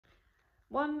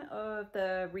One of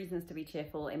the reasons to be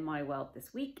cheerful in my world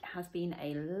this week has been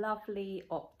a lovely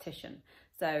optician.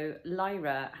 So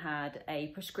Lyra had a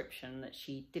prescription that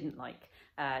she didn't like.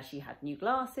 She had new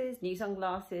glasses, new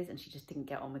sunglasses, and she just didn't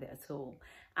get on with it at all.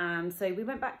 And so we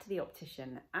went back to the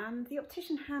optician, and the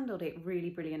optician handled it really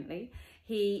brilliantly.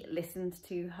 He listened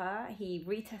to her, he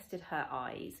retested her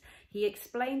eyes, he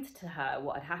explained to her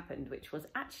what had happened, which was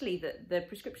actually that the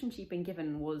prescription she'd been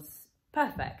given was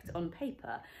perfect on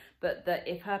paper, but that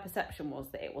if her perception was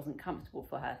that it wasn't comfortable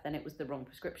for her, then it was the wrong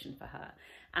prescription for her.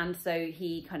 And so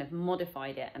he kind of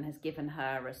modified it and has given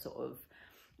her a sort of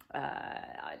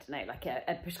I don't know, like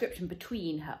a prescription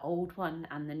between her old one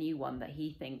and the new one that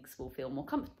he thinks will feel more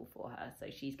comfortable for her. So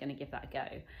she's going to give that a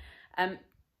go.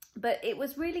 But it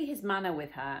was really his manner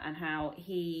with her and how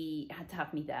he had to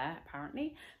have me there,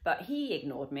 apparently, but he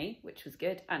ignored me, which was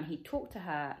good. And he talked to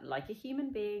her like a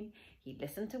human being. He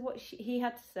listened to what he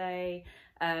had to say.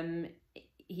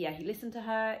 He listened to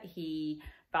her, he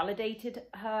validated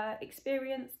her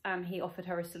experience, and he offered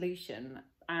her a solution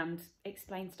and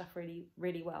explained stuff really,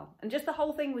 really well. And just the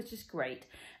whole thing was just great.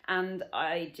 And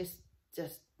I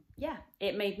yeah,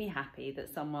 it made me happy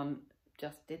that someone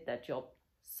just did their job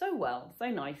so well, so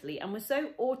nicely, and was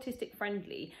so autistic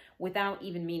friendly without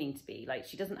even meaning to be. Like,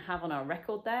 she doesn't have on our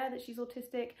record there that she's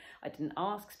autistic. I didn't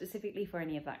ask specifically for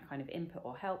any of that kind of input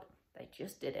or help. They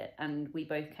just did it, and we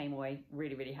both came away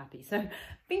really, really happy. So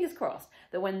fingers crossed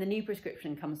that when the new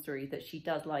prescription comes through that she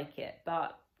does like it.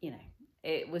 But, you know,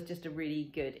 it was just a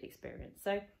really good experience.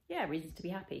 So yeah, reasons to be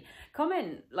happy.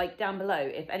 Comment like down below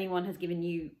if anyone has given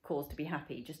you cause to be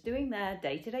happy, just doing their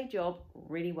day-to-day job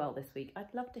really well this week.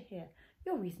 I'd love to hear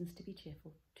your reasons to be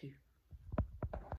cheerful too.